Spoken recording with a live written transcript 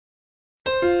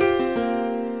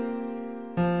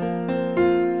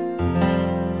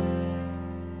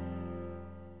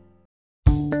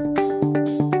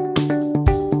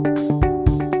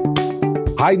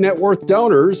High net worth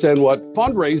donors and what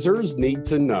fundraisers need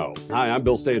to know. Hi, I'm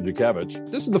Bill Stanczykiewicz.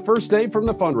 This is the first day from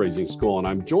the fundraising school, and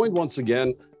I'm joined once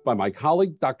again by my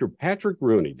colleague, Dr. Patrick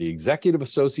Rooney, the Executive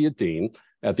Associate Dean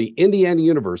at the Indiana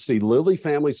University Lilly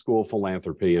Family School of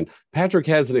Philanthropy. And Patrick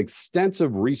has an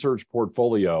extensive research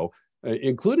portfolio,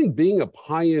 including being a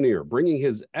pioneer, bringing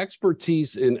his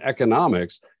expertise in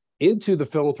economics into the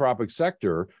philanthropic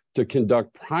sector to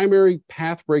conduct primary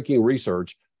path-breaking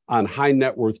research on high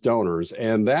net worth donors.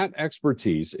 And that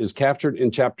expertise is captured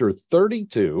in chapter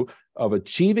 32 of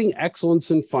Achieving Excellence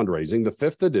in Fundraising, the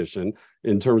 5th edition,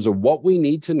 in terms of what we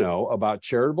need to know about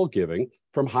charitable giving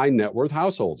from high net worth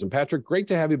households. And Patrick, great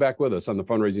to have you back with us on the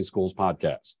Fundraising Schools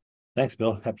podcast. Thanks,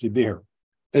 Bill. Happy to be here.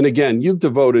 And again, you've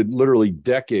devoted literally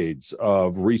decades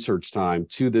of research time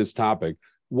to this topic.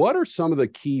 What are some of the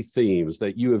key themes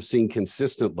that you have seen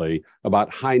consistently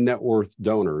about high net worth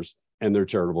donors and their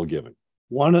charitable giving?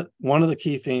 One of the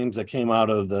key themes that came out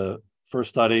of the first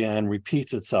study and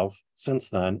repeats itself since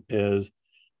then is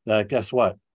that, guess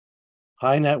what?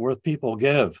 High net worth people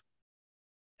give,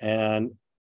 and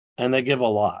they give a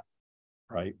lot,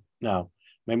 right? Now,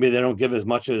 maybe they don't give as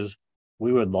much as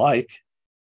we would like.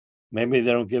 Maybe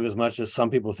they don't give as much as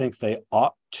some people think they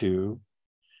ought to,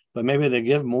 but maybe they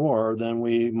give more than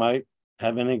we might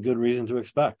have any good reason to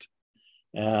expect.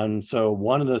 And so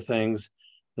one of the things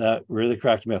that really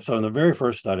cracked me up. So in the very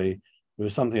first study, it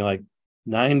was something like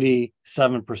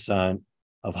 97%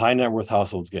 of high net worth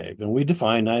households gave. And we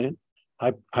define high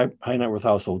net worth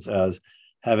households as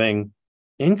having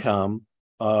income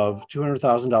of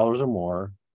 $200,000 or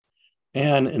more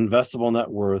and investable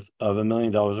net worth of $1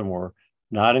 million or more,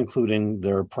 not including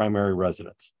their primary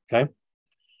residence. Okay.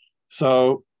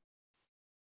 So,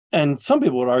 and some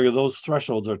people would argue those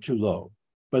thresholds are too low,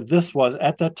 but this was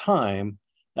at that time,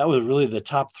 that was really the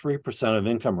top 3% of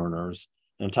income earners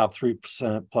and top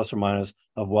 3% plus or minus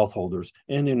of wealth holders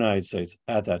in the United States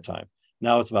at that time.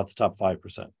 Now it's about the top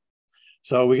 5%.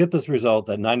 So we get this result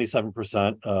that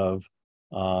 97% of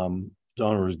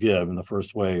donors give in the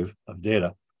first wave of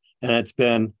data. And it's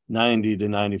been 90 to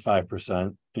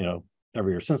 95%,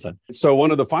 every year since then. So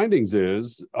one of the findings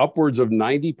is upwards of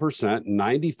 90%,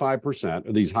 95%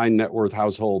 of these high net worth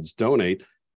households donate.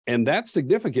 And that's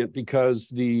significant because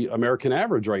the American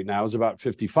average right now is about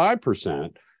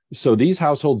 55%. So these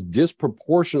households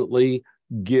disproportionately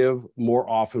give more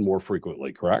often, more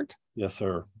frequently, correct? Yes,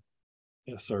 sir.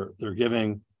 Yes, sir. They're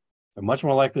much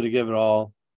more likely to give it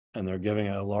all, and they're giving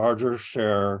a larger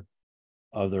share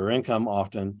of their income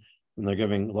often, and they're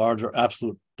giving larger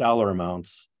absolute dollar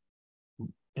amounts,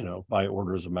 by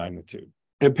orders of magnitude.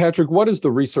 And Patrick, what does the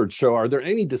research show? Are there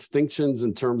any distinctions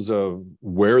in terms of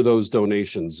where those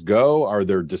donations go? Are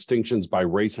there distinctions by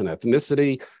race and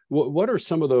ethnicity? What are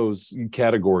some of those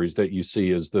categories that you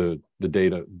see as the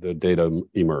data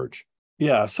emerge?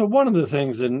 Yeah. So one of the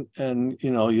things, and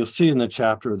you'll see in the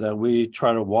chapter that we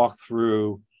try to walk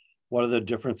through what are the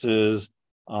differences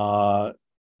by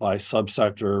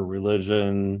subsector,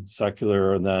 religion,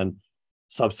 secular, and then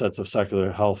subsets of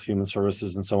secular, health, human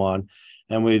services, and so on.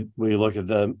 And we look at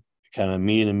the kind of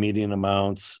mean and median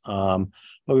amounts, but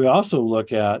we also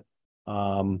look at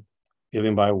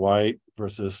giving by white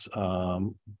versus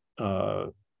men,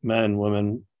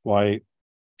 women, white,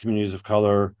 communities of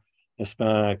color,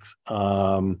 Hispanics,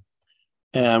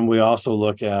 and we also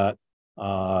look at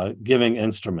giving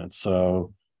instruments.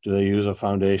 So do they use a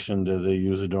foundation? Do they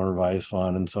use a donor advised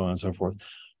fund, and so on and so forth?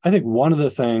 I think one of the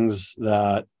things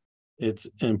that it's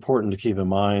important to keep in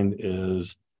mind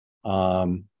is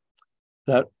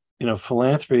that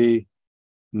philanthropy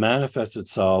manifests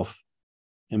itself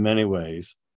in many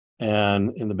ways,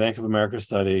 and in the Bank of America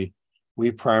study,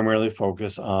 we primarily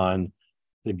focus on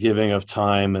the giving of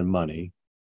time and money,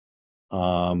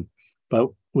 but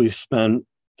we spend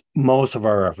most of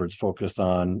our efforts focused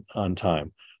on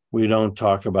time. We don't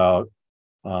talk about,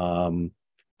 and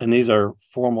these are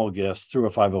formal gifts through a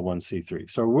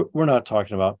 501c3. So we're not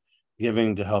talking about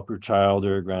giving to help your child or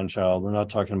your grandchild. We're not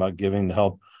talking about giving to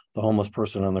help the homeless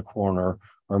person on the corner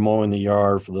or mowing the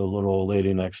yard for the little old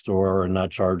lady next door and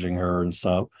not charging her and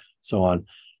so on.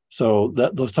 So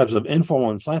those types of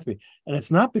informal philanthropy, and it's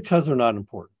not because they're not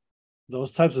important.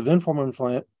 Those types of informal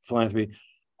philanthropy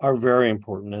are very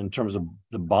important in terms of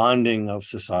the bonding of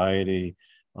society,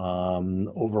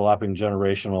 overlapping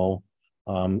generational,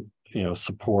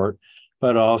 support,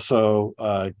 but also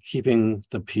keeping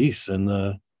the peace in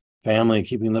the family,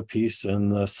 keeping the peace in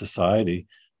the society.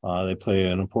 They play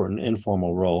an important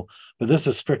informal role. But this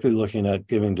is strictly looking at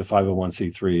giving to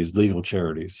 501c3s, legal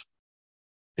charities.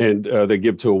 And they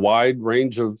give to a wide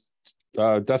range of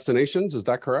destinations. Is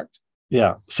that correct?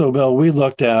 Yeah. So, Bill, we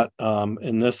looked at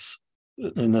in this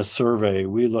in this survey,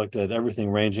 we looked at everything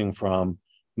ranging from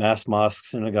mass mosque,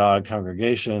 synagogue,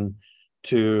 congregation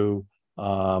to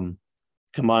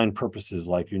combined purposes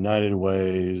like United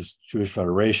Ways, Jewish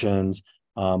federations,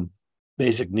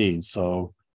 basic needs.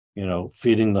 So,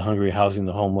 feeding the hungry, housing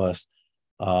the homeless,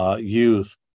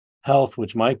 youth, health,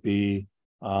 which might be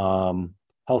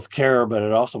health care, but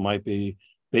it also might be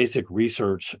basic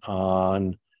research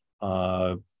on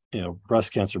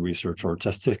breast cancer research or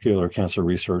testicular cancer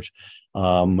research.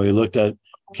 We looked at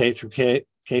K through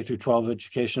 12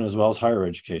 education as well as higher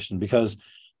education, because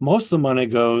most of the money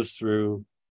goes through,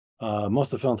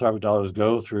 most of the philanthropic dollars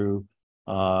go through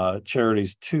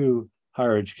charities to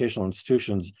higher educational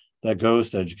institutions that goes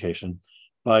to education.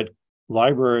 But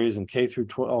libraries and K through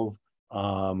 12,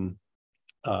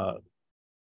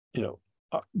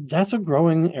 that's a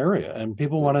growing area and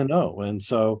people want to know. And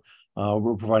so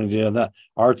we're providing data on that.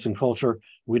 Arts and culture.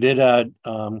 We did add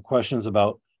questions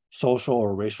about social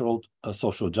or racial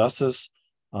social justice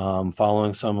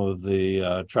following some of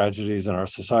the tragedies in our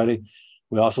society.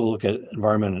 We also look at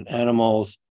environment and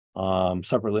animals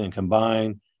separately and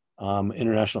combined,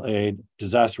 international aid,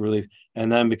 disaster relief.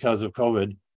 And then because of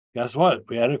COVID, guess what?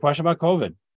 We had a question about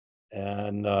COVID.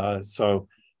 And so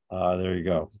there you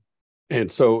go. And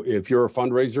so if you're a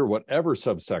fundraiser, whatever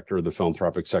subsector of the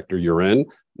philanthropic sector you're in,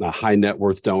 high net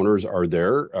worth donors are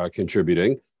there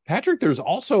contributing. Patrick, there's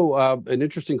also an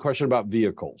interesting question about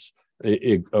vehicles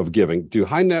of giving. Do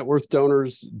high net worth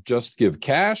donors just give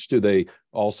cash? Do they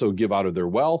also give out of their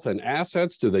wealth and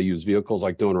assets? Do they use vehicles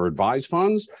like donor advised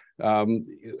funds?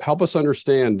 Help us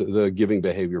understand the giving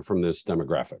behavior from this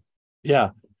demographic.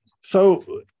 Yeah. So,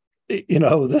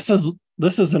 this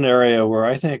is an area where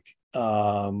I think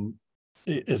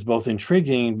is both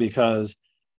intriguing because,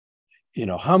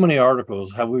 how many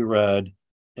articles have we read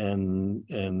in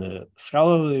the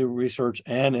scholarly research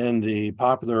and in the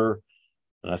popular,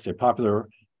 and I say popular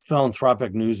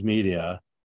philanthropic news media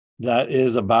that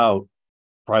is about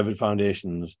private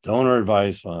foundations, donor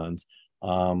advised funds,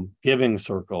 giving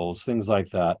circles, things like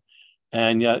that.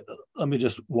 And yet, let me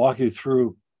just walk you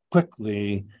through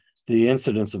quickly the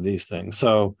incidence of these things.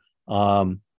 So,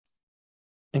 and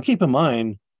keep in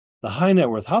mind, the high net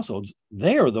worth households,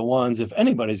 they are the ones, if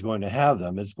anybody's going to have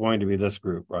them, it's going to be this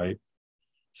group, right?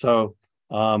 So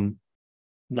 9%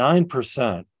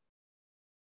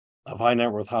 of high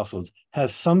net worth households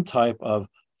have some type of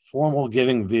formal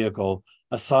giving vehicle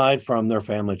aside from their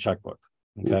family checkbook,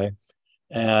 okay?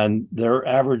 And their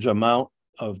average amount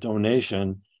of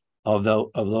donation of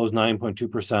those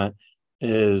 9.2%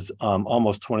 is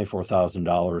almost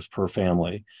 $24,000 per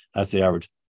family. That's the average.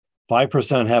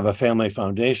 5% have a family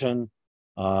foundation,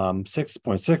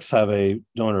 6.6% have a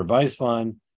donor advised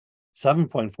fund,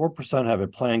 7.4% have a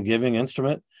planned giving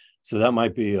instrument. So that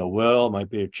might be a will, might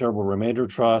be a charitable remainder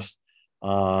trust.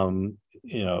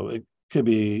 It could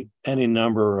be any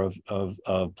number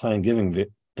of planned giving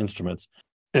instruments.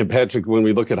 And Patrick, when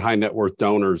we look at high net worth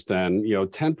donors, then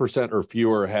 10% or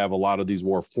fewer have a lot of these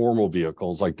more formal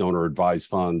vehicles like donor advised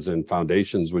funds and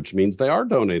foundations, which means they are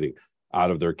donating out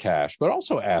of their cash, but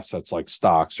also assets like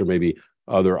stocks or maybe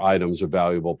other items of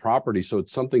valuable property. So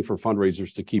it's something for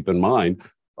fundraisers to keep in mind,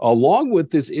 along with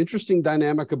this interesting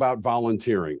dynamic about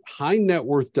volunteering. High net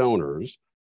worth donors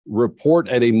report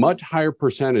at a much higher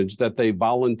percentage that they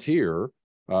volunteer,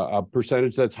 a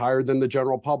percentage that's higher than the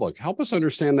general public. Help us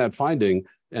understand that finding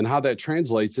and how that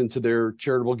translates into their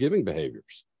charitable giving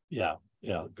behaviors. Yeah,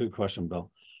 good question,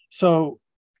 Bill. So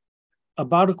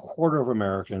about a quarter of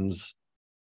Americans,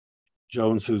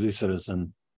 Joe and Susie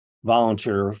Citizen,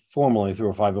 volunteer formally through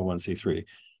a 501c3.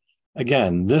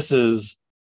 Again, this is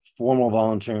formal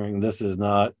volunteering. This is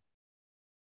not,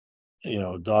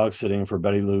 dog sitting for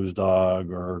Betty Lou's dog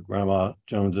or Grandma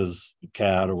Jones's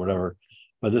cat or whatever,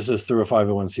 but this is through a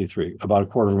 501c3, about a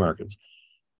quarter of Americans.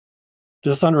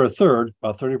 Just under a third,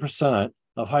 about 30%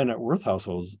 of high net worth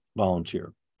households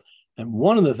volunteer. And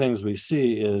one of the things we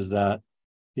see is that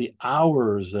the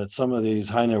hours that some of these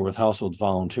high net worth households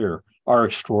volunteer are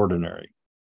extraordinary.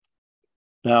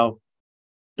 Now,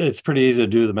 it's pretty easy to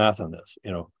do the math on this.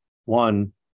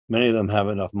 One, many of them have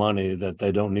enough money that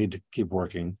they don't need to keep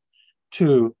working.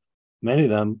 Two, many of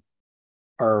them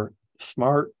are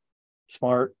smart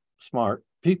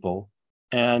people,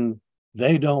 and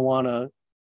they don't want to,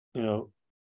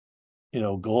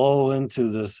 glow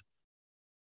into this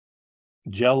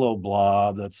Jello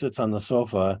blob that sits on the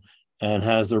sofa and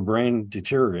has their brain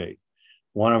deteriorate.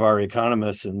 One of our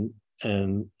economists did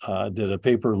a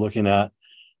paper looking at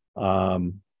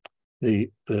the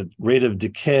rate of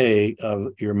decay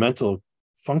of your mental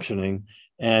functioning.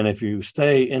 And if you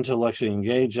stay intellectually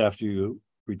engaged after you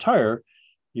retire,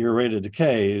 your rate of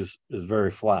decay is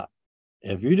very flat.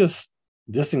 If you just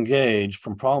disengage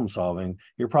from problem solving,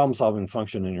 your problem solving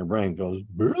function in your brain goes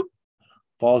bloop,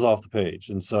 falls off the page.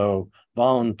 And so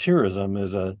volunteerism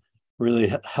is a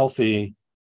really healthy,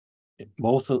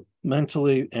 both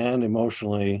mentally and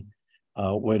emotionally,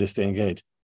 way to stay engaged.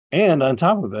 And on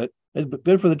top of it, it's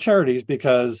good for the charities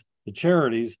because the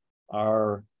charities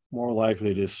are more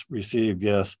likely to receive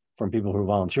gifts from people who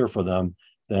volunteer for them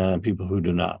than people who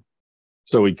do not.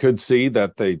 So we could see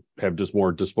that they have just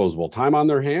more disposable time on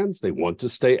their hands. They want to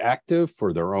stay active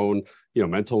for their own,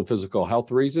 mental and physical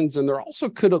health reasons. And there also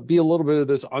could be a little bit of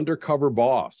this undercover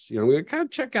boss. We kind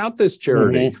of check out this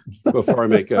charity before I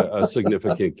make a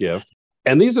significant gift.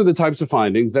 And these are the types of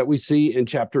findings that we see in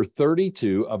Chapter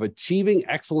 32 of Achieving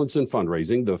Excellence in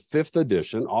Fundraising, the 5th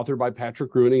edition, authored by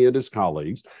Patrick Rooney and his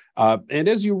colleagues. And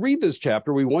as you read this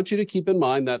chapter, we want you to keep in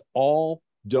mind that all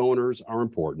donors are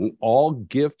important. All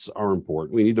gifts are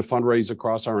important. We need to fundraise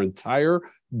across our entire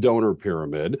donor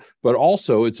pyramid, but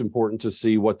also it's important to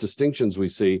see what distinctions we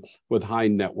see with high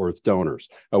net worth donors.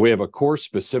 We have a course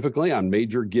specifically on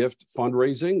major gift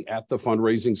fundraising at the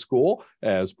Fundraising School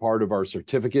as part of our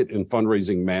certificate in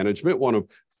fundraising management, one of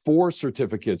 4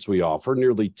 certificates we offer,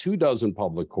 nearly 24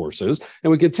 public courses, and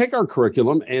we can take our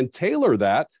curriculum and tailor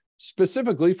that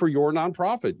specifically for your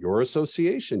nonprofit, your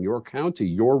association, your county,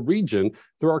 your region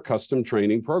through our custom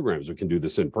training programs. We can do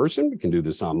this in person. We can do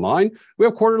this online. We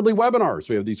have quarterly webinars.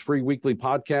 We have these free weekly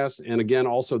podcasts. And again,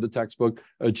 also the textbook,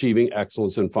 Achieving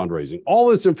Excellence in Fundraising. All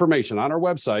this information on our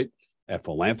website at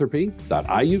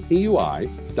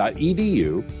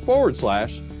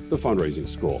philanthropy.iupui.edu/the Fundraising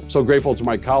School. So grateful to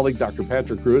my colleague, Dr.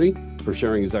 Patrick Rooney, for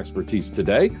sharing his expertise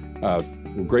today.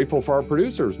 We're grateful for our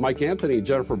producers, Mike Anthony and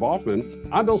Jennifer Boffman.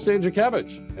 I'm Bill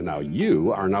Stanczykiewicz, and now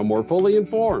you are more fully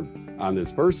informed on this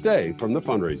first day from the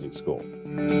Fundraising School.